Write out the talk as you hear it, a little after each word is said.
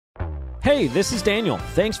Hey, this is Daniel.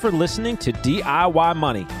 Thanks for listening to DIY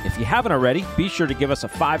Money. If you haven't already, be sure to give us a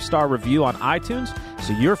 5-star review on iTunes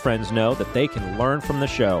so your friends know that they can learn from the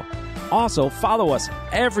show. Also, follow us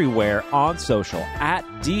everywhere on social at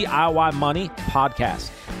DIY Money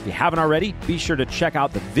Podcast. If you haven't already, be sure to check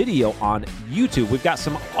out the video on YouTube. We've got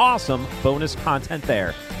some awesome bonus content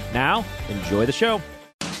there. Now, enjoy the show.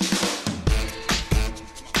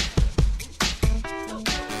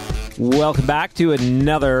 Welcome back to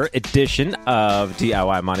another edition of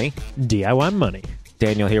DIY Money. DIY Money.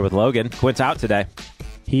 Daniel here with Logan. Quint's out today.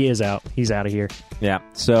 He is out. He's out of here. Yeah,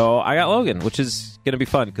 so I got Logan, which is going to be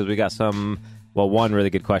fun because we got one really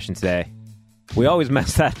good question today. We always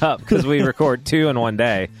mess that up because we record 2 in one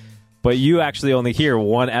day, but you actually only hear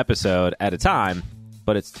 1 episode at a time,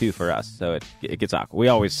 but it's 2 for us, so it gets awkward. We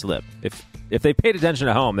always slip. If they paid attention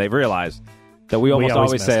at home, they've realized that we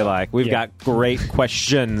always say, like, we've got great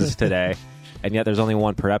questions today, and yet there's only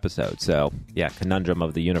 1 per episode. So, yeah, conundrum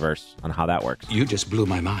of the universe on how that works. You just blew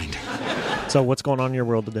my mind. So what's going on in your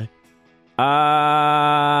world today?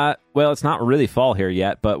 Well, it's not really fall here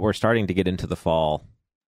yet, but we're starting to get into the fall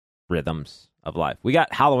rhythms of life. We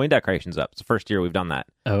got Halloween decorations up. It's the first year we've done that.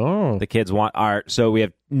 Oh. The kids want art. So we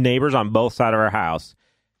have neighbors on both sides of our house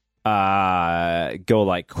go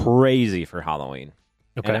like crazy for Halloween.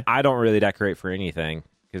 Okay. And I don't really decorate for anything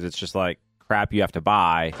because it's just like crap you have to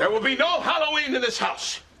buy. There will be no Halloween in this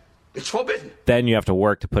house. It's forbidden. Then you have to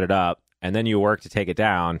work to put it up, and then you work to take it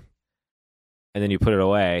down, and then you put it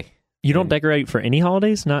away. You don't decorate for any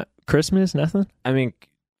holidays? Not Christmas? Nothing? I mean,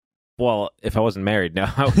 well, if I wasn't married, no,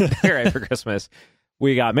 I wouldn't decorate for Christmas.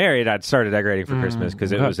 We got married, I'd started decorating for Christmas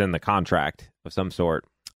because it was in the contract of some sort.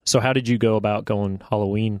 So how did you go about going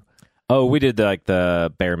Halloween? Oh, we did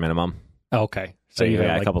the bare minimum. Okay. So you had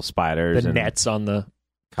got a couple spiders, the and nets on the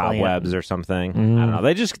cobwebs or something. I don't know.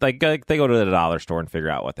 They just they go to the dollar store and figure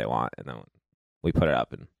out what they want, and then we put it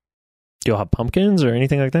up. And do you have pumpkins or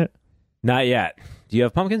anything like that? Not yet. Do you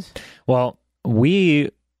have pumpkins? Well,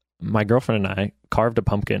 my girlfriend and I carved a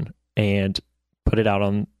pumpkin and put it out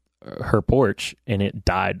on her porch, and it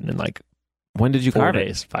died in like when did you carve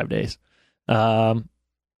 5 days.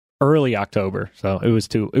 Early October, so it was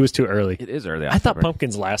too early. It is early October. I thought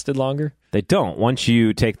pumpkins lasted longer. They don't. Once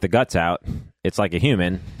you take the guts out, it's like a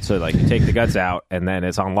human. So like you take the guts out, and then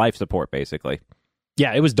it's on life support basically.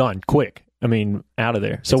 Yeah, it was done quick. I mean, out of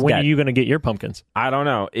there. So when are you going to get your pumpkins? I don't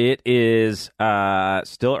know. It is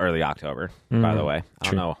still early October, by the way. I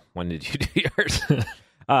don't know. When did you do yours?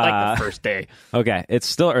 Like the first day. Okay. It's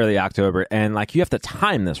still early October, and like you have to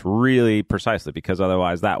time this really precisely because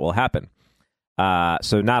otherwise that will happen.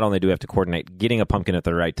 So not only do we have to coordinate getting a pumpkin at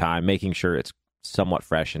the right time, making sure it's somewhat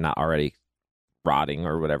fresh and not already rotting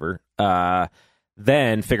or whatever,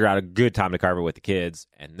 then figure out a good time to carve it with the kids,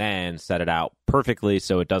 and then set it out perfectly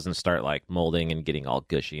so it doesn't start like molding and getting all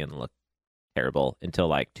gushy and look terrible until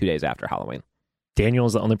like 2 days after Halloween. Daniel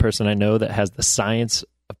is the only person I know that has the science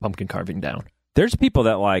of pumpkin carving down. There's people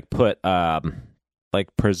that like put like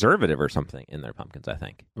preservative or something in their pumpkins, I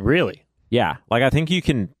think. Really? Yeah. Like I think you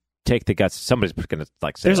can take the guts. Somebody's going to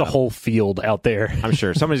like say there's a whole field out there. I'm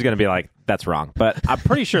sure somebody's going to be like, that's wrong. But I'm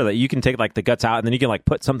pretty sure that you can take like the guts out and then you can like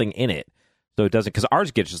put something in it. So it doesn't, because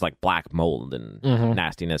ours gets just like black mold and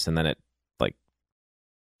nastiness, and then it like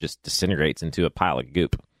just disintegrates into a pile of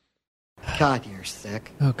goop. God, you're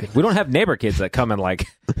sick. Okay. We don't have neighbor kids that come and like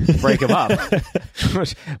break them up.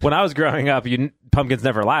 When I was growing up, pumpkins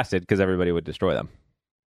never lasted because everybody would destroy them.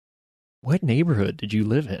 What neighborhood did you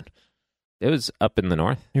live in? It was up in the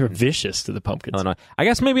north. You were vicious to the pumpkins. Illinois. I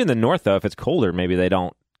guess maybe in the north, though, if it's colder, maybe they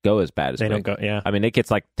don't go as bad as they don't go. Yeah, I mean, it gets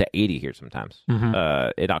like to 80 here sometimes.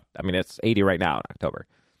 I mean, it's 80 right now in October.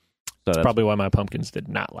 So that's probably why my pumpkins did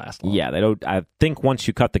not last long. Yeah, they don't. I think once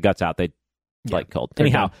you cut the guts out, they like cold.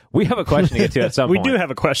 Anyhow, we have a question to get to at some point. We do have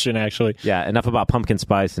a question, actually. Yeah, enough about pumpkin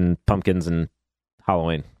spice and pumpkins and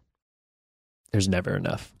Halloween. There's never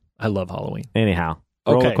enough. I love Halloween. Anyhow,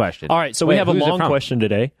 roll a question. All right, so we have a long question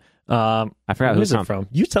today. I forgot who's it from.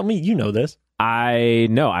 You tell me. You know this. I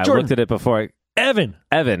know. I looked at it before. Evan.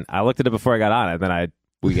 I looked at it before I got on it, and then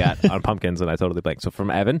we got on pumpkins, and I totally blanked. So from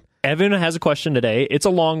Evan. Evan has a question today. It's a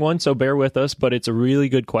long one, so bear with us, but it's a really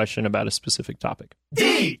good question about a specific topic.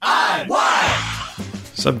 DIY!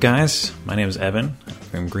 What's up, guys? My name is Evan. I'm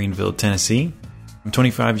from Greenville, Tennessee. I'm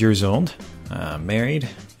 25 years old, married,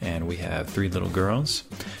 and we have 3 little girls.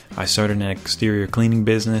 I started an exterior cleaning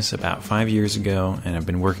business about 5 years ago, and I've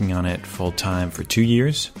been working on it full-time for 2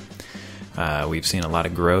 years. We've seen a lot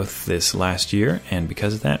of growth this last year, and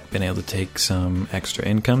because of that, been able to take some extra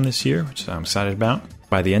income this year, which I'm excited about.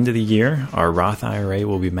 By the end of the year, our Roth IRA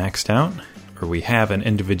will be maxed out, or we have an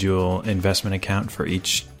individual investment account for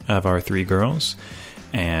each of our 3 girls,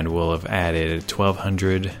 and we'll have added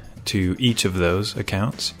 $1,200 to each of those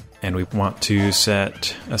accounts. And we want to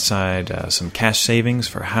set aside some cash savings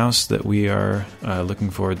for a house that we are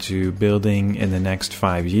looking forward to building in the next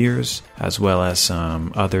 5 years, as well as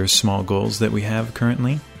some other small goals that we have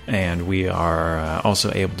currently. And we are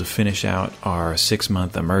also able to finish out our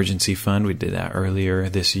 6-month emergency fund. We did that earlier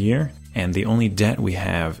this year. And the only debt we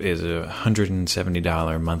have is a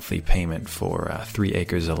 $170 monthly payment for 3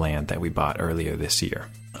 acres of land that we bought earlier this year.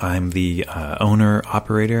 I'm the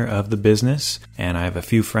owner-operator of the business, and I have a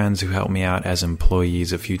few friends who help me out as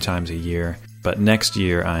employees a few times a year. But next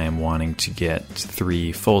year, I am wanting to get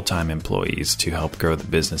 3 full-time employees to help grow the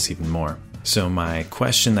business even more. So my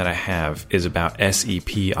question that I have is about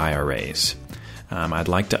SEP IRAs. I'd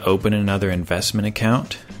like to open another investment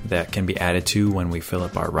account that can be added to when we fill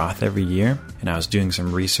up our Roth every year. And I was doing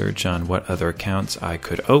some research on what other accounts I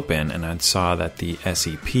could open, and I saw that the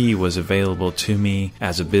SEP was available to me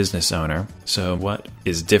as a business owner. So what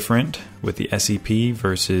is different with the SEP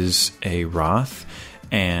versus a Roth?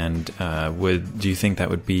 And do you think that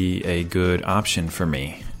would be a good option for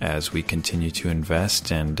me as we continue to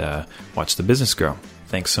invest and watch the business grow?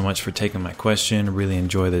 Thanks so much for taking my question. Really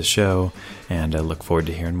enjoy this show, and I look forward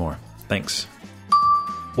to hearing more. Thanks.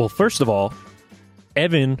 Well, first of all,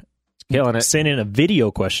 Evan Killing it. sent in a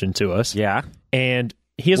video question to us. Yeah. And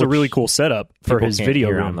he has a Which really cool setup for People his can't video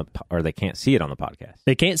hear room. or they can't see it on the podcast.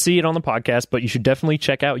 They can't see it on the podcast, but you should definitely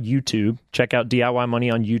check out YouTube. Check out DIY Money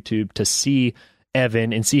on YouTube to see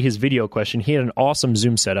Evan and see his video question. He had an awesome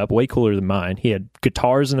Zoom setup, way cooler than mine. He had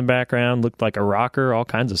guitars in the background, looked like a rocker, all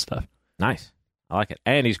kinds of stuff. Nice. I like it.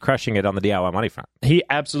 And he's crushing it on the DIY money front. He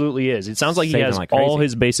absolutely is. It sounds like he Saving has like all crazy.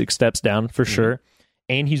 his basic steps down for sure.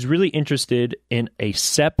 And he's really interested in a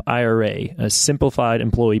SEP IRA, a Simplified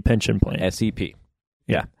Employee Pension Plan. SEP.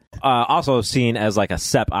 Yeah. Also seen as like a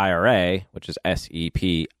SEP IRA, which is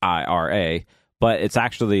SEPIRA, but it's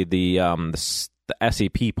actually the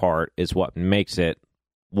SEP part is what makes it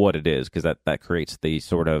what it is, because that creates the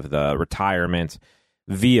sort of the retirement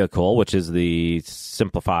vehicle, which is the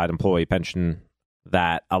Simplified Employee Pension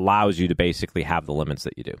that allows you to basically have the limits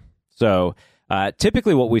that you do. So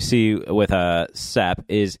typically what we see with a SEP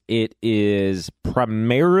is it is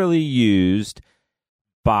primarily used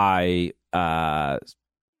by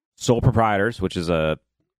sole proprietors, which is a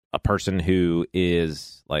person who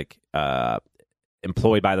is like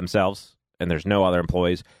employed by themselves and there's no other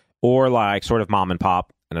employees, or like sort of mom and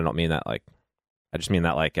pop. And I don't mean that like, I just mean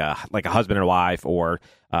that like a husband and wife, or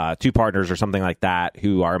 2 partners or something like that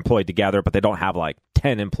who are employed together, but they don't have like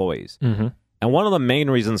 10 employees. Mm-hmm. And one of the main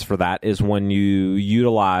reasons for that is when you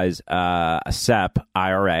utilize a SEP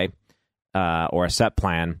IRA or a SEP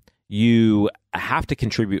plan, you have to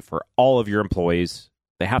contribute for all of your employees.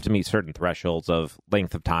 They have to meet certain thresholds of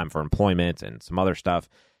length of time for employment and some other stuff.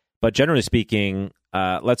 But generally speaking,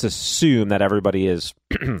 let's assume that everybody is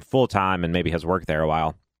full-time and maybe has worked there a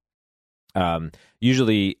while.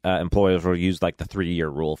 Usually employers will use like the 3-year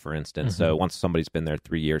rule, for instance. So once somebody's been there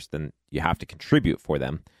 3 years, then you have to contribute for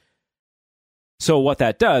them. So what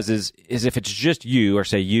that does is if it's just you, or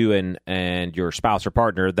say you and your spouse or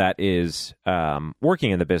partner that is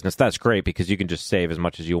working in the business, that's great because you can just save as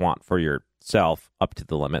much as you want for yourself up to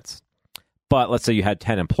the limits. But let's say you had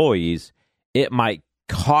 10 employees, it might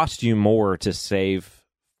cost you more to save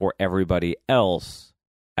for everybody else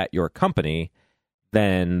at your company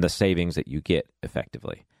than the savings that you get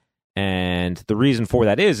effectively. And the reason for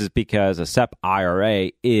that is because a SEP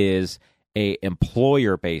IRA is a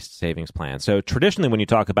employer-based savings plan. So traditionally when you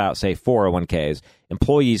talk about, say, 401ks,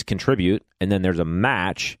 employees contribute and then there's a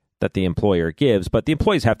match that the employer gives, but the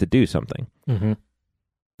employees have to do something. Mm-hmm.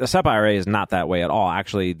 The SEP IRA is not that way at all.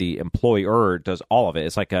 Actually, the employer does all of it.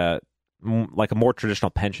 It's like a more traditional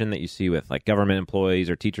pension that you see with like government employees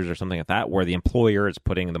or teachers or something like that, where the employer is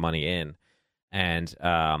putting the money in. And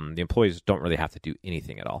the employees don't really have to do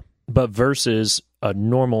anything at all. But versus a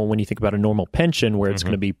normal, when you think about a normal pension where it's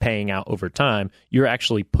going to be paying out over time, you're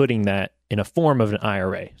actually putting that in a form of an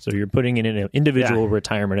IRA. So you're putting it in an individual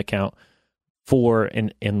retirement account for,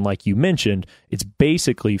 and like you mentioned, it's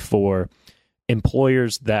basically for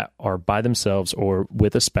employers that are by themselves or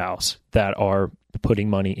with a spouse that are putting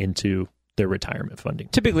money into their retirement funding.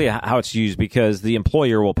 Typically how it's used, because the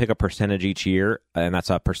employer will pick a percentage each year, and that's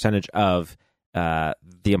a percentage of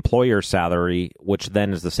the employer's salary, which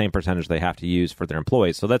then is the same percentage they have to use for their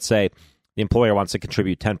employees. So let's say the employer wants to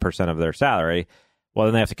contribute 10% of their salary. Well,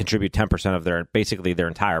 then they have to contribute 10% of their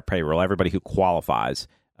entire payroll, everybody who qualifies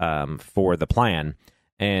for the plan.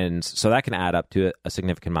 And so that can add up to a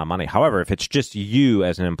significant amount of money. However, if it's just you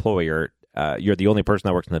as an employer you're the only person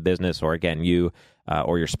that works in the business, or again, you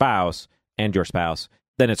or your spouse,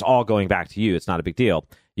 then it's all going back to you. It's not a big deal.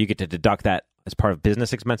 You get to deduct that as part of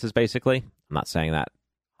business expenses, basically. I'm not saying that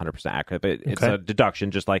 100% accurate, but it's a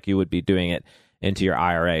deduction just like you would be doing it into your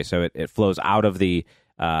IRA. So it flows out of the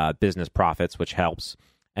business profits, which helps,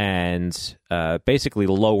 and basically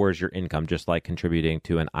lowers your income, just like contributing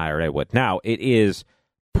to an IRA would. Now, it is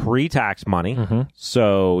pre-tax money,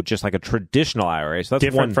 so just like a traditional IRA. So that's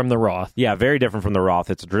different from the Roth. Yeah, very different from the Roth.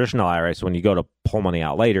 It's a traditional IRA, so when you go to pull money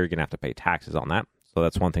out later, you're going to have to pay taxes on that. So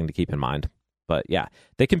that's one thing to keep in mind. But yeah,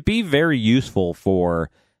 they can be very useful for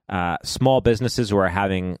small businesses who are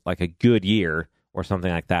having like a good year or something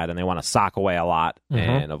like that, and they want to sock away a lot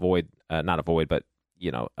and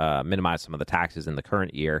minimize some of the taxes in the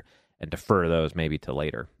current year and defer those maybe to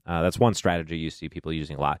later. That's one strategy you see people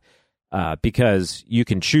using a lot. Because you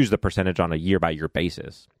can choose the percentage on a year-by-year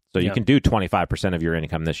basis. So you can do 25% of your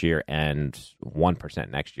income this year and 1%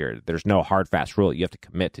 next year. There's no hard, fast rule. You have to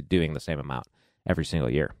commit to doing the same amount every single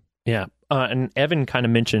year. Yeah. And Evan kind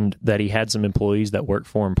of mentioned that he had some employees that work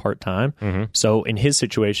for him part-time. So in his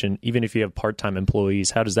situation, even if you have part-time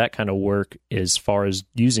employees, how does that kind of work as far as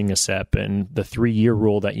using a SEP and the 3-year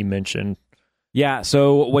rule that you mentioned? Yeah,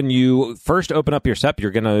 so when you first open up your SEP,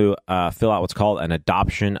 you're going to fill out what's called an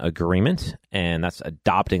adoption agreement, and that's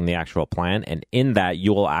adopting the actual plan. And in that,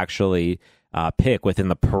 you'll actually pick within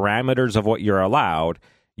the parameters of what you're allowed,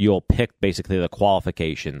 you'll pick basically the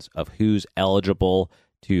qualifications of who's eligible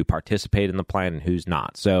to participate in the plan and who's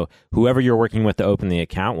not. So whoever you're working with to open the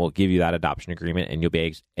account will give you that adoption agreement, and you'll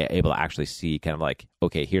be able to actually see kind of like,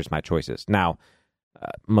 okay, here's my choices. Now,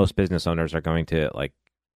 most business owners are going to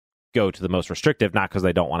go to the most restrictive, not because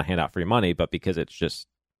they don't want to hand out free money, but because it's just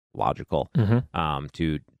logical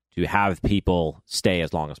to have people stay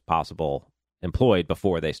as long as possible employed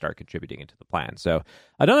before they start contributing into the plan. So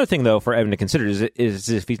another thing, though, for Evan to consider is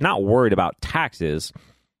if he's not worried about taxes,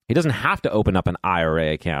 he doesn't have to open up an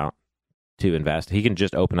IRA account to invest. He can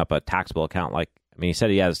just open up a taxable account. He said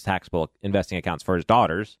he has taxable investing accounts for his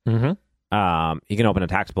daughters. He can open a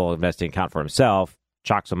taxable investing account for himself,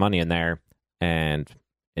 chalk some money in there, and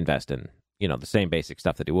invest in the same basic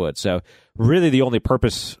stuff that he would. So really the only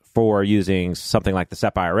purpose for using something like the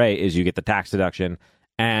SEP IRA is you get the tax deduction,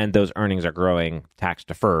 and those earnings are growing tax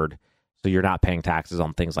deferred, so you're not paying taxes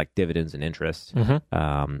on things like dividends and interest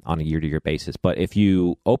on a year-to-year basis. But if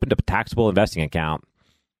you opened up a taxable investing account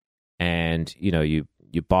and you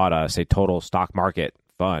bought a, say, total stock market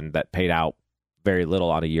fund that paid out very little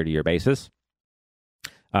on a year-to-year basis,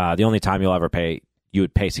 the only time you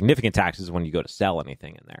would pay significant taxes when you go to sell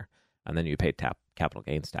anything in there, and then you pay capital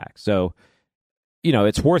gains tax. So,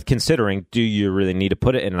 it's worth considering, do you really need to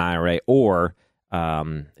put it in an IRA, or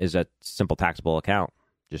is a simple taxable account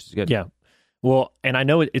just as good? Yeah. Well, and I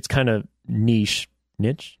know it's kind of niche.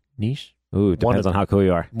 Ooh, depends on how cool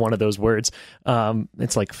you are. One of those words.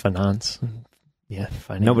 It's like finance. Yeah,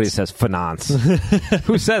 finance. Nobody says finance.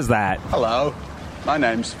 Who says that? Hello. My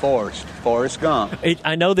name's Forrest Gump.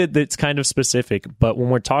 I know that it's kind of specific, but when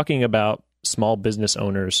we're talking about small business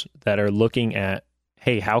owners that are looking at,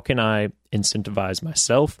 hey, how can I incentivize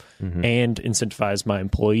myself and incentivize my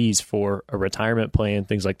employees for a retirement plan,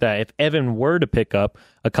 things like that. If Evan were to pick up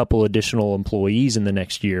a couple additional employees in the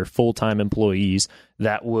next year, full-time employees,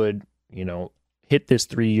 that would, hit this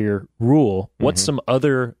 3-year rule, what's some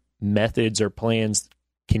other methods or plans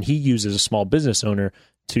can he use as a small business owner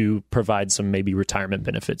to provide some maybe retirement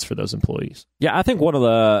benefits for those employees? Yeah, I think one of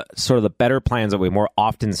the sort of the better plans that we more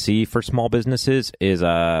often see for small businesses is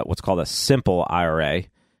what's called a simple IRA.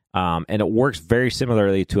 And it works very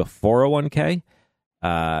similarly to a 401k.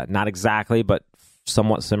 Not exactly, but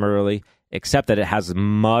somewhat similarly, except that it has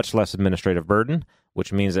much less administrative burden,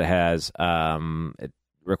 which means it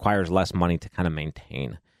requires less money to kind of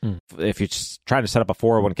maintain. If you're just trying to set up a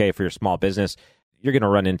 401k for your small business, you're going to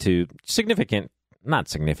run into not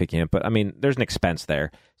significant, but there's an expense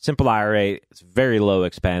there. Simple IRA, it's very low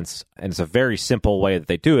expense, and it's a very simple way that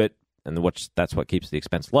they do it, and that's what keeps the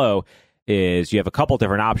expense low, is you have a couple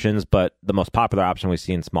different options, but the most popular option we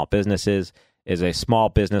see in small businesses is a small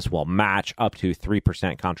business will match up to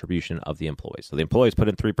 3% contribution of the employees. So the employees put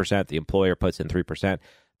in 3%, the employer puts in 3%,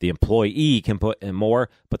 the employee can put in more,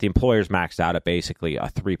 but the employer's maxed out at basically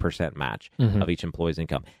a 3% match of each employee's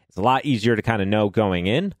income. It's a lot easier to kind of know going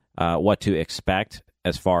in what to expect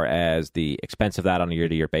as far as the expense of that on a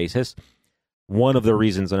year-to-year basis. One of the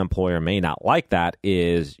reasons an employer may not like that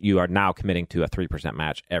is you are now committing to a 3%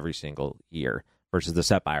 match every single year versus the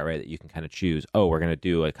SEP IRA that you can kind of choose, we're going to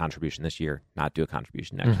do a contribution this year, not do a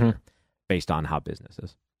contribution next year, based on how business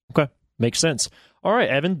is. Okay. Makes sense. All right,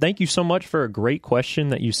 Evan, thank you so much for a great question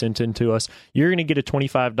that you sent in to us. You're going to get a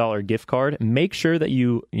 $25 gift card. Make sure that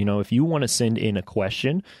if you want to send in a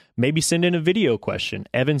question, maybe send in a video question.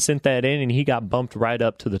 Evan sent that in and he got bumped right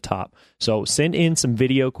up to the top. So send in some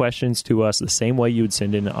video questions to us the same way you would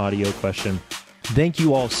send in an audio question. Thank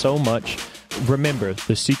you all so much. Remember,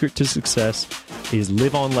 the secret to success is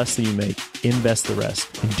live on less than you make, invest the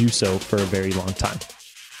rest, and do so for a very long time.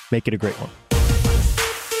 Make it a great one.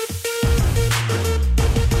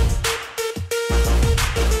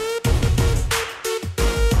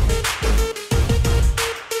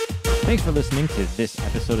 Thanks for listening to this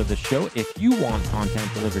episode of the show. If you want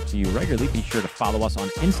content delivered to you regularly, be sure to follow us on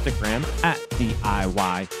Instagram at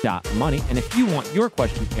DIY.money. And if you want your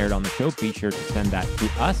question aired on the show, be sure to send that to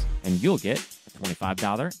us, and you'll get a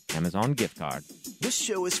 $25 Amazon gift card. This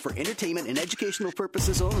show is for entertainment and educational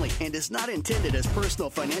purposes only and is not intended as personal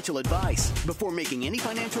financial advice. Before making any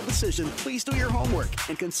financial decision, please do your homework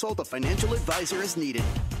and consult a financial advisor as needed.